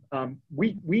idea.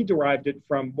 We derived it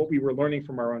from what we were learning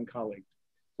from our own colleagues.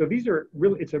 So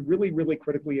it's a really, really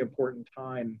critically important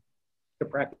time to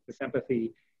practice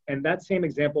empathy. And that same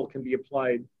example can be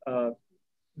applied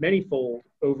manyfold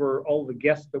over all the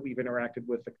guests that we've interacted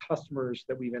with, the customers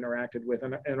that we've interacted with,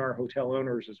 and our hotel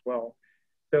owners as well.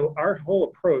 So our whole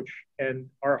approach and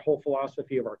our whole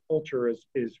philosophy of our culture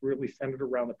is really centered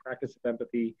around the practice of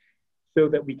empathy, so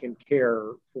that we can care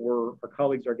for our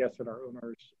colleagues, our guests, and our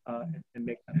owners, and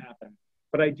make that happen.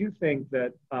 But I do think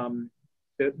that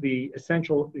the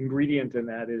essential ingredient in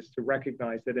that is to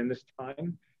recognize that in this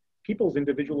time, people's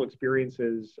individual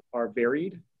experiences are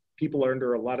varied. People are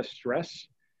under a lot of stress.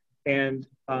 And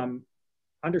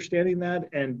understanding that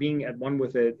and being at one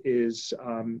with it is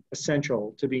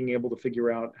essential to being able to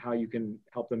figure out how you can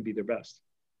help them be their best.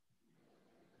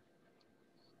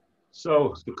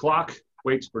 So the clock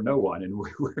waits for no one, and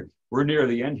we're near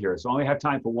the end here. So I only have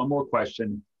time for one more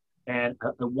question. And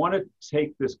I want to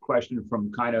take this question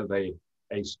from kind of a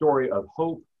story of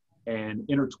hope and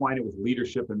intertwine it with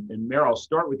leadership. And Mayor, I'll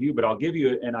start with you, but I'll give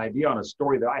you an idea on a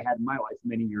story that I had in my life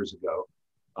many years ago.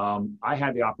 I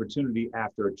had the opportunity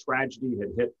after a tragedy had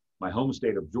hit my home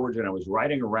state of Georgia, and I was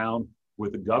riding around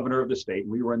with the governor of the state.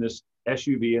 We were in this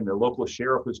SUV, and the local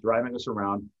sheriff was driving us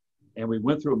around, and we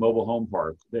went through a mobile home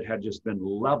park that had just been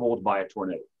leveled by a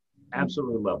tornado,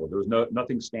 absolutely leveled. There was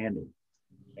nothing standing.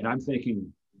 And I'm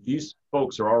thinking, these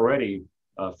folks are already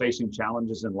facing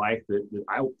challenges in life that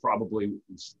I probably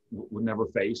would never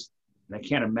face. And I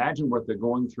can't imagine what they're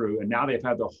going through. And now they've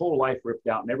had their whole life ripped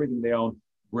out and everything they own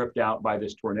ripped out by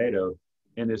this tornado.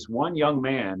 And this one young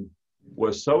man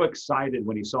was so excited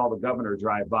when he saw the governor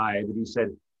drive by that he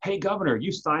said, "Hey, governor,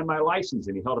 you signed my license."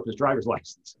 And he held up his driver's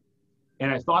license.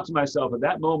 And I thought to myself, at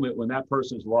that moment when that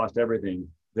person's lost everything,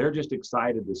 they're just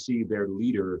excited to see their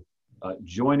leader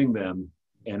joining them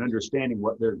and understanding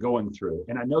what they're going through.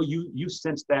 And I know you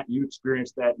sensed that, you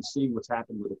experienced that, and seeing what's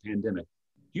happened with the pandemic.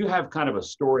 Do you have kind of a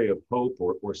story of hope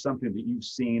or something that you've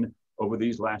seen over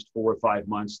these last 4 or 5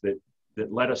 months that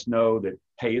let us know that,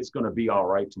 hey, it's going to be all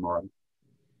right tomorrow?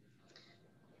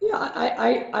 Yeah,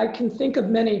 I can think of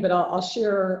many, but I'll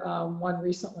share one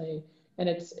recently, and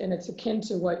it's akin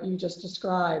to what you just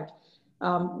described.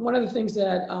 One of the things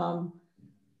that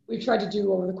we've tried to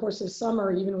do over the course of the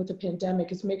summer, even with the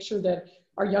pandemic, is make sure that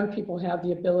our young people have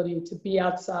the ability to be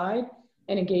outside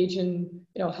and engage in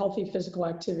healthy physical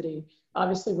activity,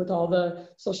 obviously with all the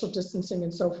social distancing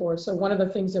and so forth. So one of the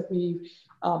things that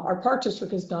our park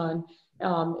district has done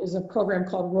is a program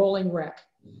called Rolling Rec,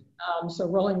 so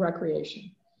Rolling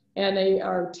Recreation. And they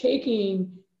are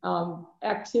taking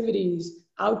activities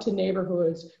out to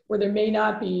neighborhoods where there may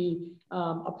not be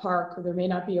a park or there may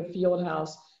not be a field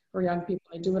house for young people.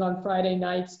 They do it on Friday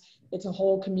nights. It's a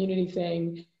whole community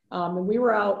thing. And we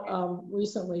were out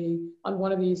recently on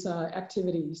one of these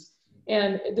activities,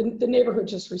 and the neighborhood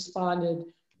just responded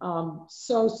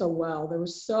so well. There were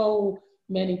so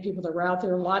many people that were out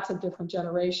there, lots of different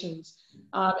generations.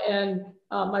 And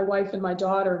my wife and my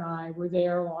daughter and I were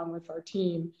there along with our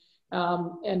team.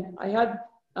 And I had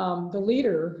the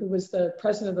leader, who was the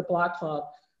president of the block club,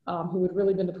 who had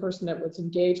really been the person that was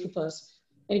engaged with us.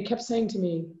 And he kept saying to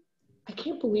me, "I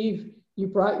can't believe you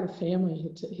brought your family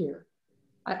here.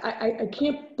 I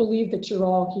can't believe that you're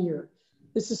all here.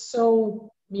 This is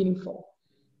so meaningful."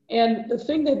 And the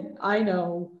thing that I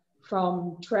know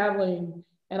from traveling,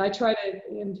 and I try to,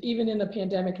 and even in the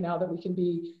pandemic now that we can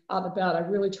be out and about, I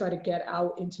really try to get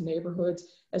out into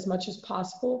neighborhoods as much as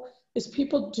possible, is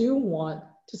people do want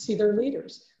to see their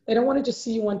leaders. They don't want to just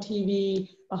see you on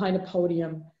TV behind a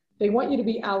podium. They want you to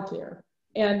be out there.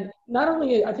 And not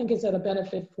only, I think, is that a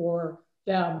benefit for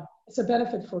them, it's a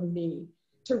benefit for me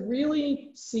to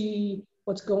really see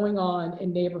what's going on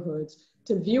in neighborhoods,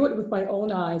 to view it with my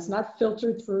own eyes, not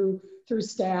filtered through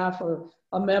staff or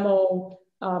a memo.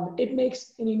 It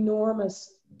makes an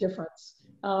enormous difference.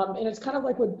 And it's kind of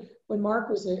like when Mark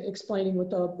was explaining with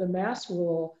the mask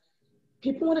rule.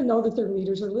 People want to know that their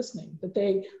leaders are listening, that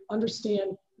they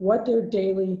understand what their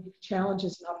daily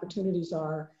challenges and opportunities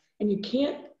are. And you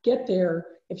can't get there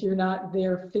if you're not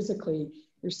there physically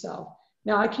yourself.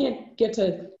 Now, I can't get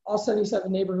to all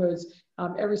 77 neighborhoods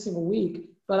every single week,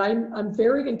 but I'm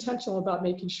very intentional about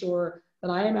making sure that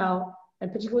I am out,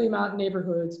 and particularly I'm out in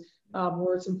neighborhoods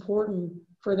where it's important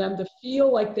for them to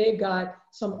feel like they've got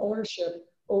some ownership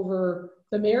over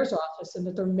the mayor's office and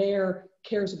that their mayor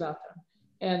cares about them.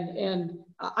 And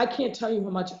I can't tell you how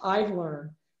much I've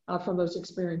learned from those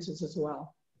experiences as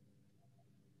well.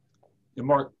 And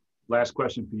Mark, last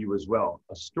question for you as well.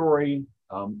 A story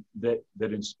that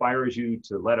inspires you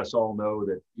to let us all know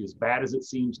that as bad as it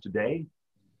seems today,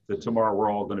 that tomorrow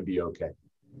we're all going to be okay.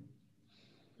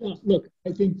 Well, look,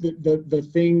 I think that the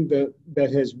thing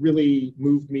that has really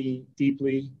moved me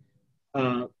deeply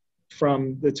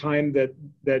from the time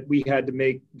that we had to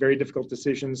make very difficult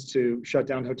decisions to shut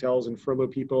down hotels and furlough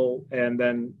people, and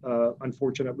then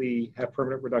unfortunately have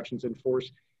permanent reductions in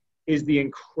force, is the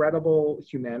incredible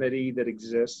humanity that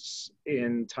exists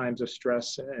in times of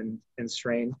stress and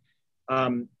strain.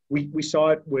 We saw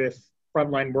it with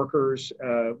frontline workers.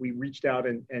 We reached out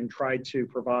and tried to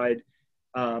provide,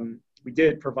 we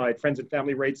did provide friends and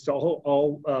family rates to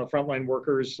all frontline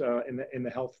workers in the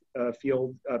health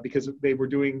field because they were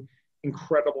doing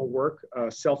incredible work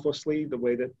selflessly, the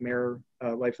way that Mayor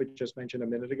Lightfoot just mentioned a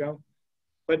minute ago.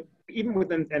 But even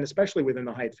within, and especially within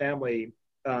the Hyatt family,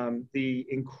 the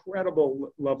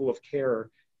incredible level of care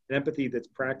and empathy that's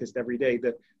practiced every day.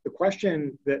 The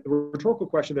rhetorical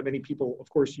question that many people, of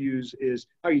course, use is,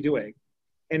 "How are you doing?"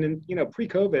 And in, you know,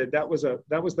 pre-COVID, that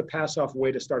was the pass-off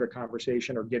way to start a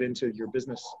conversation or get into your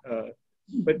business.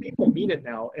 But people mean it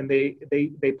now, and they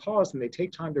pause and they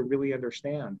take time to really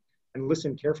understand and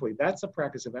listen carefully. That's a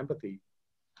practice of empathy.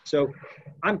 So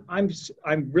I'm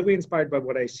really inspired by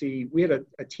what I see. We had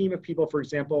a team of people, for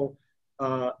example,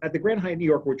 at the Grand Hyatt New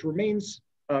York, which remains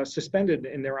suspended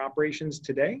in their operations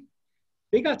today.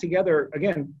 They got together,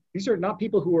 again, these are not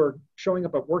people who are showing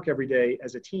up at work every day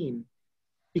as a team.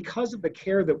 Because of the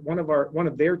care that one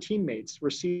of their teammates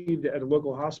received at a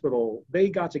local hospital, they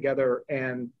got together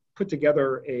and put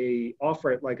together a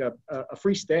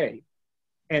free stay,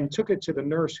 and took it to the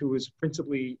nurse who was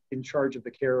principally in charge of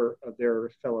the care of their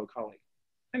fellow colleague.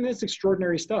 I mean, it's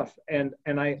extraordinary stuff, and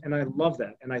I love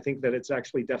that, and I think that it's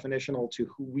actually definitional to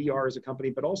who we are as a company,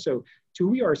 but also to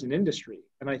who we are as an industry.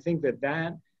 And I think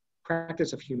that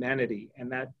practice of humanity and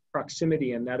that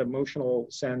proximity and that emotional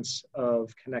sense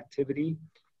of connectivity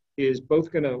is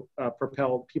both going to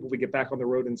propel people to get back on the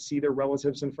road and see their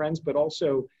relatives and friends, but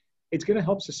also it's going to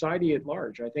help society at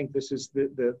large. I think this is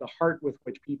the heart with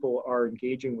which people are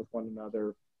engaging with one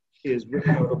another is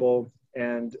really notable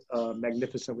and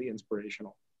magnificently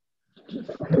inspirational.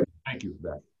 Thank you for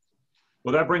that.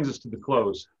 Well, that brings us to the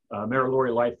close. Mayor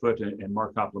Lori Lightfoot and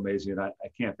Mark Complamazian, I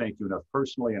can't thank you enough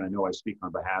personally, and I know I speak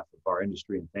on behalf of our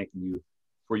industry in thanking you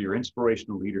for your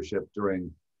inspirational leadership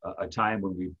during a time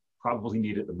when we probably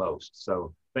need it the most.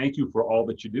 So thank you for all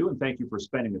that you do, and thank you for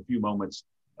spending a few moments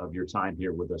of your time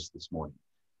here with us this morning.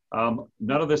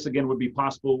 None of this, again, would be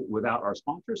possible without our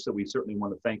sponsors, so we certainly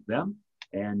want to thank them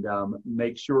and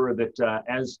make sure that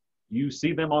as you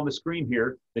see them on the screen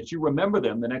here, that you remember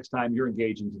them the next time you're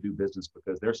engaging to do business,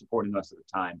 because they're supporting us at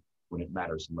a time when it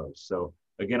matters the most. So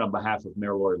again, on behalf of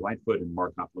Mayor Lori Lightfoot and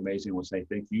Mark Complamazian, I want to say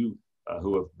thank you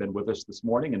who have been with us this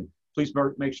morning, and please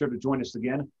make sure to join us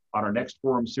again on our next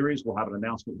forum series. We'll have an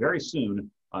announcement very soon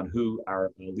on who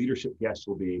our leadership guests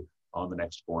will be on the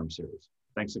next forum series.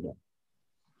 Thanks again.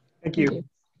 Thank you.